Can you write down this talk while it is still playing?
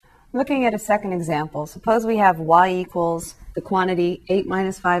Looking at a second example, suppose we have y equals the quantity 8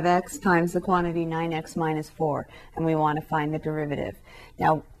 minus 5x times the quantity 9x minus 4, and we want to find the derivative.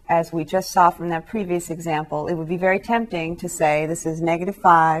 Now, as we just saw from that previous example, it would be very tempting to say this is negative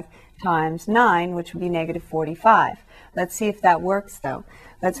 5 times 9, which would be negative 45. Let's see if that works, though.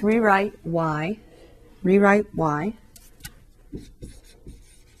 Let's rewrite y.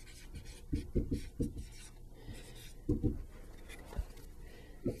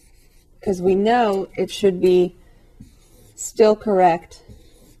 Because we know it should be still correct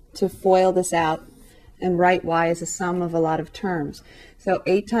to FOIL this out and write y as a sum of a lot of terms. So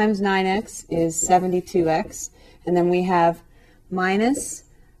 8 times 9x is 72x, and then we have minus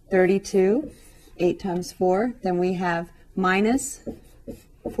 32, 8 times 4, then we have minus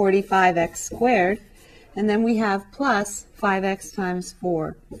 45x squared, and then we have plus 5x times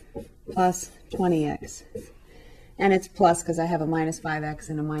 4 plus 20x. And it's plus because I have a minus 5x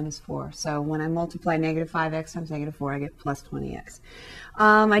and a minus 4. So when I multiply negative 5x times negative 4, I get plus 20x.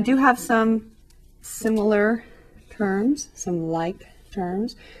 I do have some similar terms, some like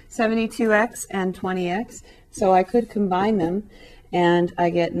terms, 72x and 20x. So I could combine them, and I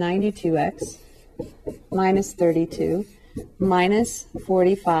get 92x minus 32 minus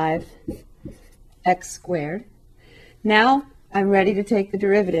 45x squared. Now I'm ready to take the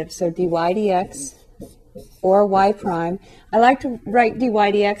derivative. So dy dx or y prime. I like to write dy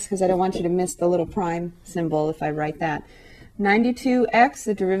dx because I don't want you to miss the little prime symbol if I write that. 92x,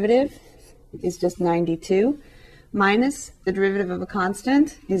 the derivative, is just 92, minus the derivative of a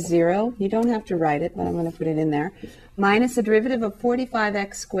constant is 0. You don't have to write it, but I'm going to put it in there. Minus the derivative of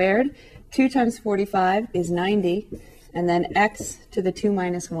 45x squared. 2 times 45 is 90, and then x to the 2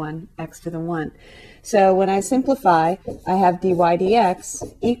 minus 1, x to the 1. So when I simplify, I have dy dx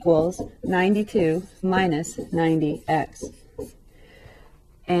equals 92 minus 90x.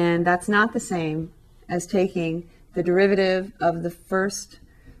 And that's not the same as taking the derivative of the first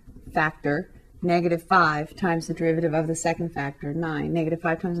factor, negative 5, times the derivative of the second factor, 9. Negative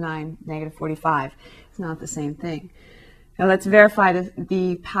 5 times 9, negative 45. It's not the same thing. Now let's verify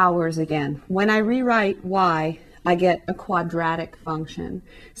the powers again. When I rewrite y, I get a quadratic function.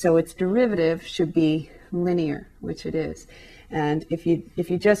 So its derivative should be linear, which it is. And if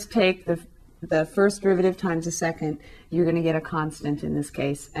you just take the first derivative times the second, you're going to get a constant in this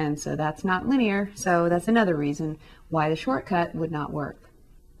case. And so that's not linear, so that's another reason why the shortcut would not work.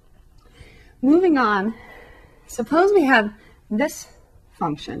 Moving on, suppose we have this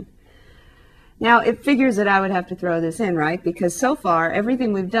function. Now, it figures that I would have to throw this in, right? Because so far,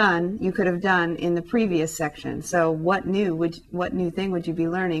 everything we've done, you could have done in the previous section. So what new thing would you be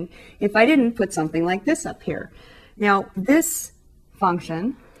learning if I didn't put something like this up here? Now, this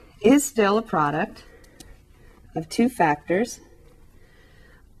function is still a product of two factors,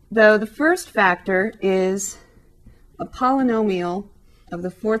 though the first factor is a polynomial of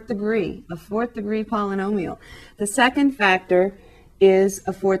the fourth degree, a fourth degree polynomial. The second factor is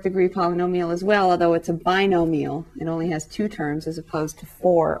a fourth degree polynomial as well, although it's a binomial. It only has 2 terms as opposed to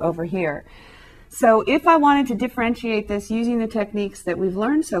 4 over here. So if I wanted to differentiate this using the techniques that we've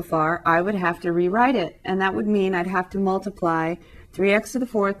learned so far, I would have to rewrite it. And that would mean I'd have to multiply 3x to the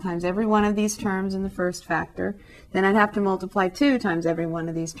 4th times every one of these terms in the first factor. Then I'd have to multiply 2 times every one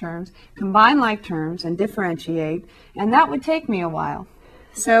of these terms, combine like terms, and differentiate. And that would take me a while.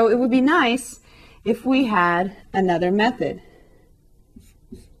 So it would be nice if we had another method.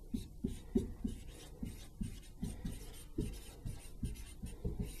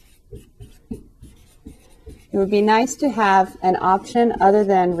 It would be nice to have an option other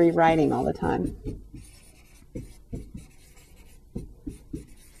than rewriting all the time.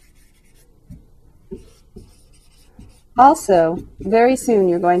 Also, very soon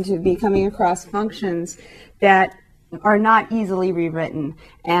you're going to be coming across functions that are not easily rewritten,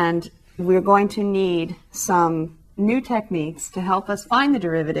 and we're going to need some new techniques to help us find the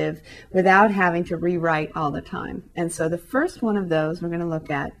derivative without having to rewrite all the time. And so the first one of those we're going to look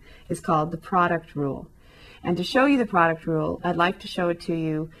at is called the product rule. And to show you the product rule, I'd like to show it to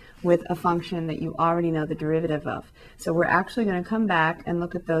you with a function that you already know the derivative of. So we're actually going to come back and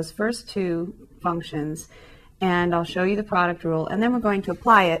look at those first 2 functions, and I'll show you the product rule, and then we're going to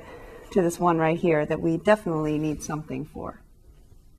apply it to this one right here that we definitely need something for.